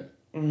serpent.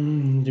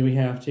 Do we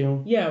have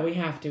to? Yeah, we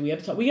have to. We have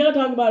to talk. We gotta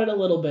talk about it a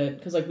little bit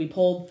because like we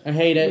pulled. I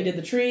hate We it. did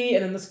the tree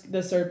and then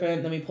the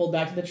serpent. Then we pulled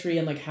back to the tree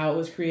and like how it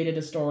was created.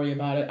 A story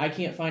about it. I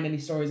can't find any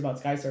stories about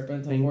sky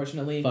serpents, Thank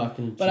unfortunately.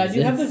 Fucking But I do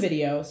have the Jesus.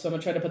 video, so I'm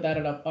gonna try to put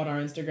that up on our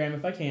Instagram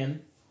if I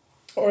can,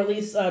 or at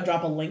least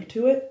drop a link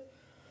to it,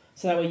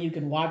 so that way you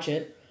can watch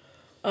it.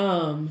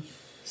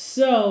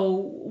 So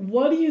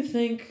what do you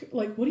think?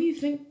 Like, what do you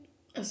think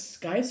a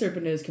sky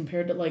serpent is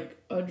compared to like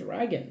a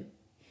dragon?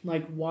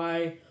 Like,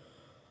 why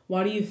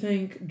do you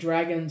think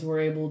dragons were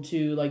able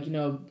to like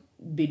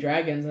be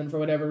dragons, and for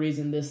whatever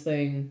reason this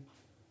thing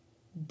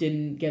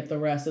didn't get the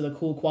rest of the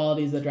cool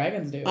qualities that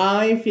dragons do?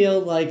 I feel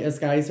like a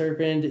sky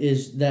serpent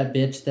is that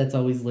bitch that's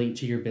always late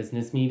to your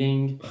business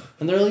meeting.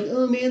 And they're like,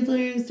 oh man,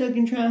 sorry, I was stuck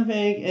in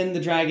traffic. And the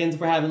dragons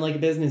were having like a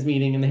business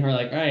meeting and they were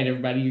like, all right,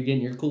 everybody, you're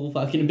getting your cool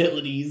fucking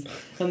abilities.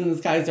 And then the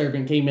sky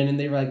serpent came in and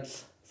they were like,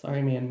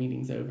 sorry man,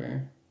 meeting's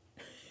over.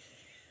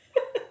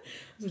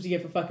 That's what you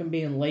get for fucking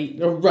being late.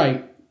 Oh,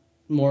 right.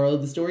 Moral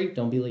of the story,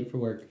 don't be late for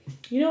work.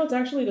 You know, it's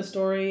actually the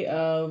story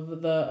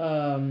of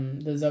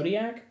the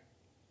Zodiac.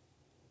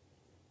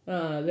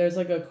 There's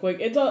like a quick.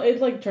 It's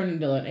like turned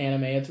into an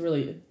anime. It's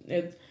really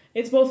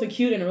it's both a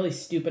cute and a really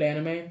stupid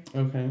anime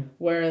Okay.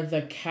 where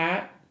the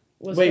cat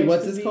was. Wait, supposed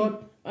what's to this be-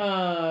 called?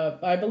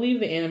 I believe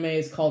the anime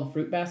is called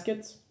Fruit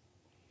Baskets,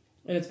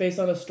 and it's based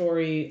on a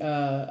story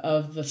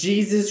of the.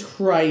 Jesus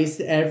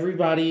Christ,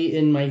 everybody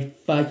in my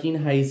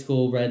fucking high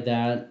school read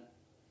that.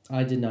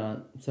 I did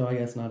not, so I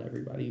guess not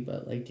everybody,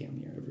 but like damn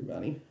near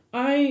everybody.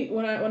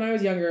 When I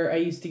was younger, I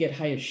used to get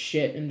high as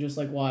shit and just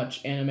like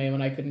watch anime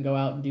when I couldn't go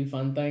out and do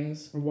fun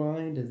things.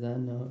 Why does that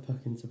not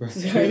fucking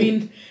surprise me? I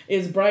mean,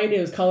 it's bright, it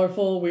was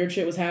colorful, weird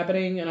shit was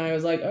happening, and I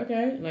was like,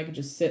 okay, and I could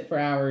just sit for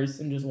hours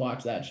and just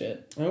watch that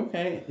shit.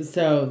 Okay,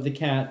 so the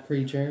cat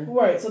creature.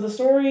 Right. So the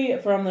story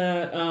from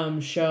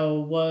that show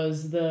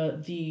was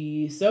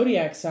the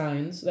zodiac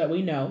signs that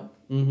we know.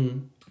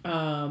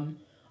 Mm-hmm.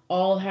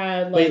 All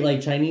had Wait,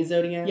 like Chinese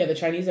zodiac? yeah, the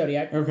Chinese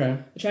zodiac. Okay.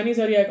 The Chinese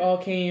zodiac all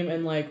came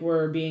and like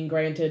were being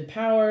granted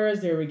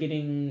powers. They were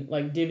getting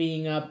like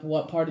divvying up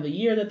what part of the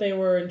year that they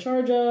were in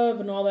charge of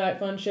and all that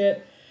fun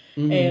shit.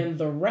 Mm-hmm. And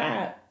the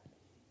rat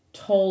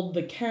told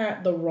the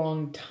cat the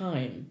wrong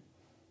time.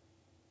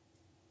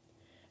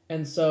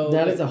 And so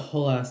That is a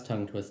whole ass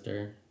tongue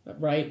twister.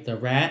 right. The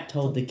rat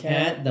told the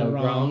cat the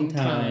wrong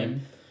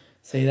time.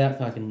 Say that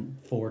fucking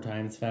 4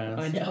 times fast.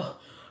 I know.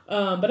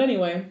 But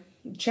anyway,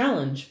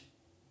 challenge.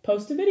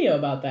 Post a video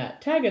about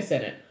that. Tag us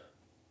in it.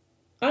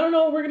 I don't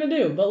know what we're gonna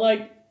do, but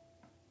like,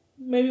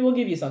 maybe we'll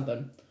give you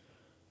something.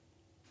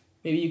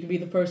 Maybe you could be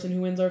the person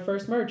who wins our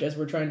first merch as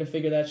we're trying to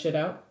figure that shit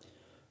out.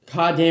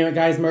 God damn it,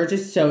 guys. Merch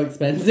is so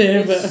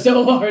expensive. It's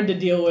so hard to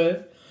deal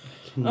with.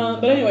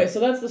 But anyway, so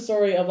that's the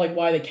story of like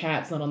why the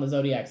cat's not on the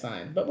zodiac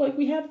sign. But like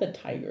we have the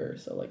tiger,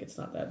 so like it's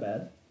not that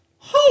bad.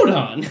 Hold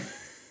on.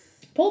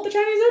 Pull up the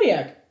Chinese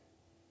zodiac.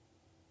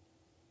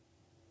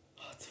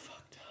 Oh, it's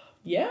fucked up.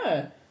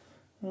 Yeah.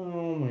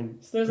 Oh my.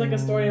 So there's like a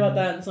story about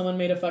that, and someone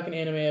made a fucking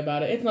anime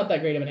about it. It's not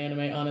that great of an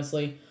anime,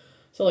 honestly.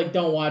 So like,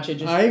 don't watch it.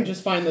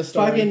 Just find the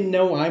story. Fucking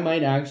no, I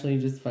might actually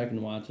just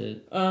fucking watch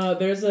it.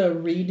 There's a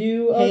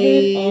redo of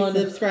Hey, it on.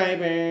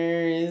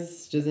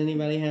 subscribers. Does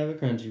anybody have a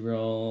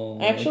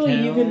Crunchyroll?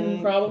 Actually, you can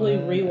account? probably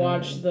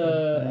rewatch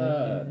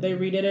the. They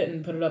redid it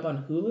and put it up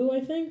on Hulu,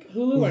 I think.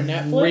 Hulu or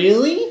Netflix.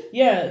 Really?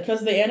 Yeah,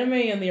 because the anime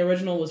and the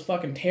original was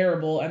fucking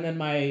terrible, and then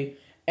my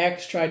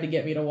ex tried to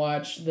get me to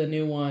watch the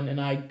new one, and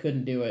I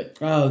couldn't do it.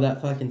 Oh,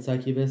 that fucking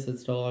succubus that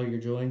stole all your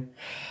joy.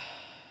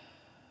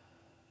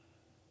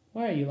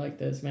 Why are you like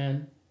this,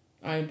 man?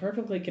 I'm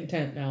perfectly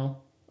content now.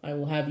 I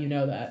will have you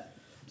know that.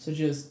 So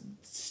just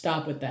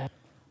stop with that.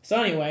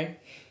 So anyway,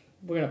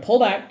 we're going to pull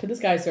back to the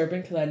Sky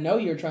Serpent because I know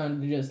you're trying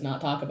to just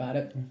not talk about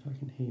it. I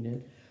fucking hate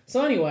it.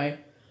 So anyway,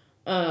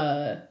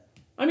 I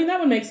mean, that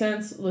would make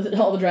sense.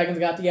 All the dragons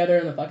got together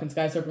and the fucking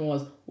Sky Serpent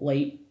was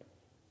late.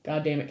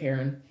 God damn it,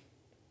 Karen.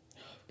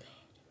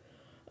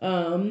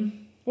 Oh, God.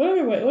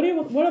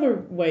 What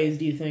other ways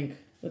do you think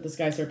that the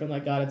sky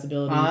serpent got its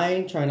abilities?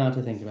 I try not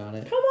to think about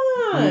it. Come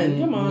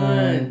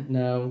on.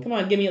 No. Come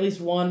on, give me at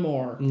least one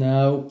more.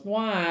 No.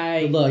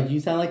 Why? Look, you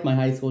sound like my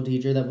high school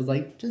teacher that was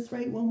like, just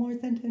write one more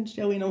sentence,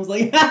 Joey. And I was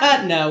like,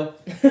 no.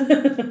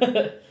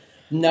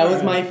 No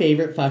is my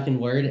favorite fucking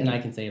word, and I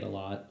can say it a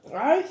lot.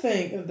 I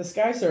think that the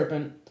sky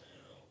serpent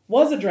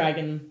was a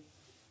dragon.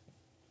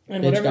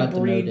 And Bitch got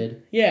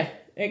demoted. Yeah,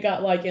 it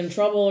got in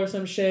trouble or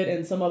some shit,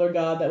 and some other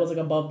god that was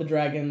above the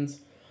dragons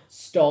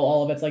stole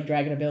all of its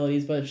dragon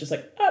abilities, but it's just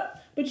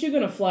but you're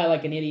gonna fly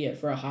like an idiot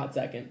for a hot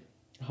second.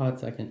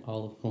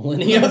 All of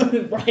millennia.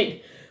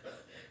 Right.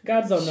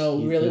 Gods don't know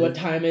really what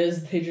time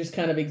is. They just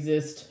kind of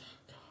exist.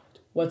 God.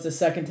 What's a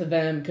second to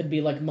them could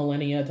be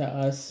millennia to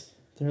us.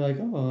 They're like,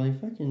 oh, I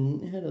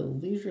fucking had a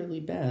leisurely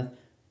bath.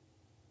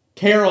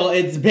 Carol,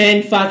 it's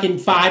been fucking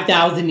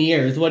 5,000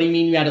 years. What do you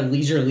mean you had a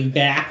leisurely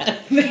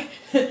bath?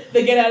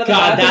 They get out of the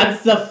God,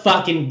 that's the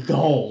fucking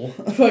goal.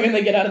 Fucking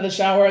they get out of the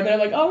shower and they're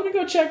like, oh, I'm gonna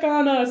go check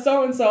on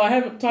so-and-so. I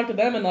haven't talked to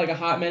them in a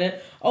hot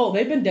minute. Oh,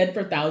 they've been dead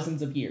for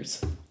thousands of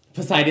years.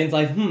 Poseidon's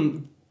like,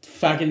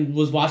 fucking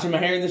was washing my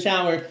hair in the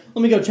shower.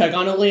 Let me go check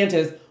on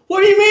Atlantis.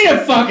 What do you mean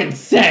it fucking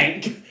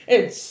sank?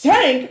 It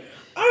sank?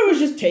 I was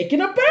just taking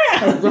a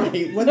bath.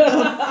 Right, what the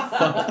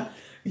fuck?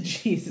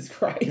 Jesus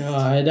Christ.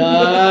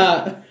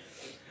 God.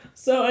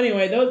 So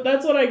anyway,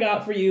 that's what I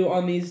got for you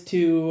on these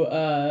two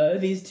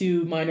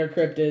minor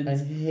cryptids. I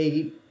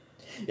hate...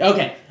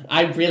 Okay,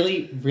 I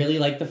really, really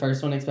like the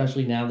first one,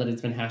 especially now that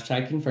it's been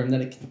hashtag confirmed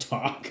that it can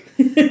talk.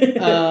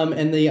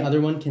 And the other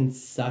one can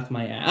suck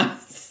my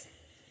ass.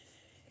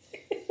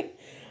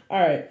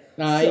 Alright.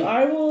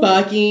 I will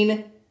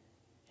fucking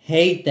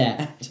hate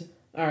that.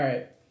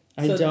 Alright.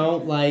 I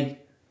don't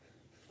like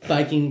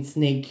fucking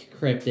snake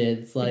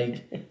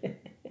cryptids.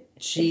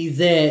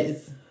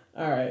 Jesus.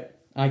 Alright.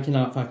 I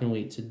cannot fucking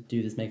wait to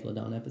do this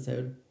Megalodon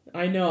episode.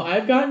 I know.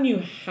 I've gotten you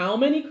how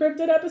many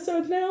cryptid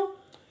episodes now?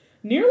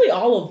 Nearly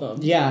all of them.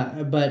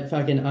 Yeah, but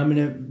fucking I'm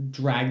gonna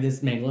drag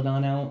this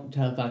Megalodon out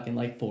to fucking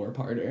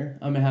 4-parter.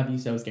 I'm gonna have you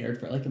so scared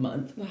for a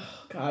month. Oh,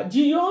 God. All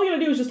you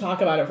gotta do is just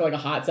talk about it for a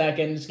hot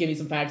second, just give me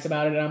some facts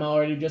about it, and I'm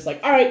already just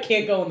alright,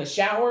 can't go in the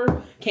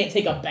shower, can't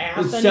take a bath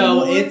anymore.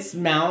 So its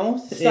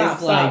mouth is stop.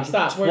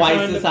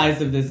 twice the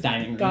size of this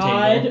dining room table.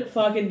 God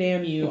fucking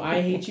damn you.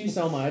 I hate you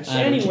so much.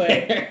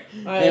 Anyway.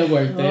 It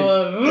worked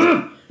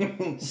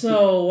it.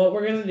 So, what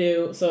we're gonna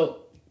do,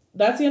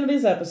 that's the end of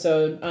this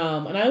episode,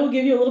 and I will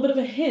give you a little bit of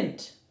a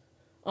hint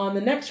on the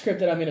next script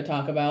that I'm going to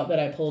talk about that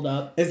I pulled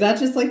up. Is that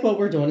just what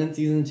we're doing in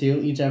season 2?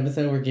 Each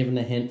episode we're giving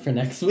a hint for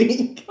next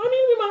week? I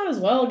mean, we might as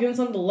well give them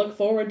something to look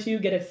forward to,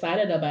 get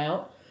excited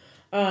about.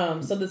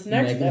 So this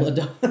next...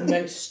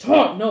 Megalodon.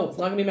 Stop! No, it's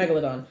not going to be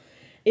Megalodon.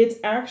 It's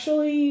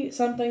actually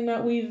something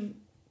that we've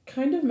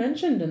kind of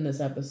mentioned in this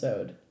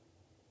episode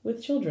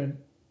with children.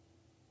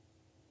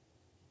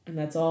 And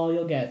that's all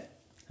you'll get.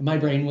 My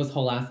brain was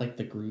whole ass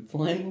the Groot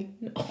slang.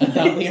 I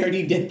thought we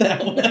already did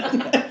that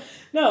one.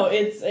 No,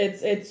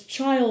 it's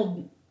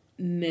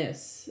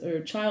childness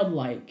or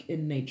childlike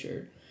in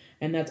nature,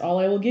 and that's all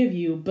I will give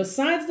you.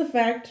 Besides the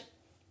fact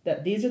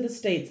that these are the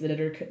states that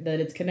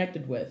it's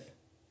connected with: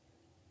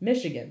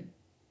 Michigan,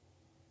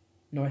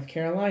 North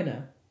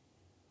Carolina,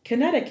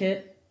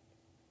 Connecticut,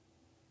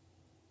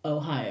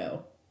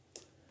 Ohio.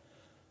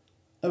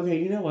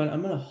 Okay, you know what?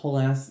 I'm gonna whole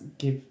ass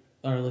give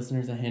our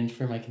listeners a hint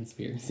for my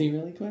conspiracy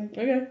really quick.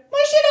 Okay.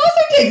 My shit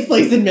also takes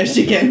place in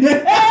Michigan.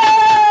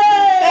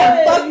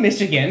 Hey! Fuck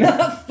Michigan.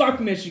 Fuck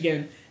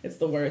Michigan. It's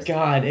the worst.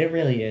 God, it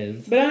really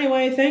is. But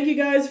anyway, thank you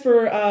guys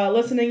for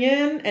listening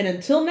in, and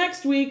until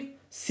next week,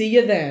 see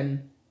you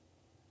then.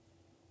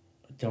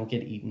 Don't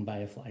get eaten by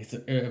a flying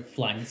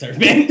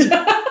serpent.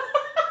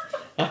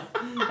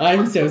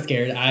 I'm so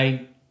scared.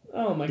 I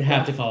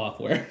have to call off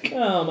work.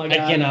 Oh my God.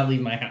 I cannot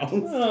leave my house.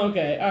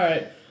 Okay,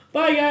 alright.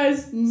 Bye,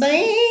 guys.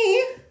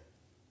 Bye.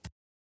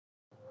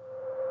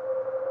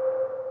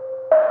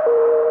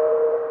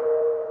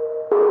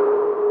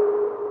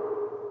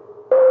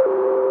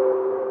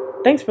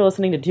 Thanks for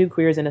listening to Two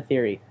Queers and a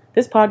Theory.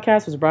 This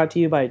podcast was brought to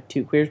you by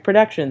Two Queers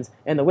Productions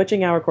and the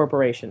Witching Hour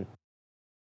Corporation.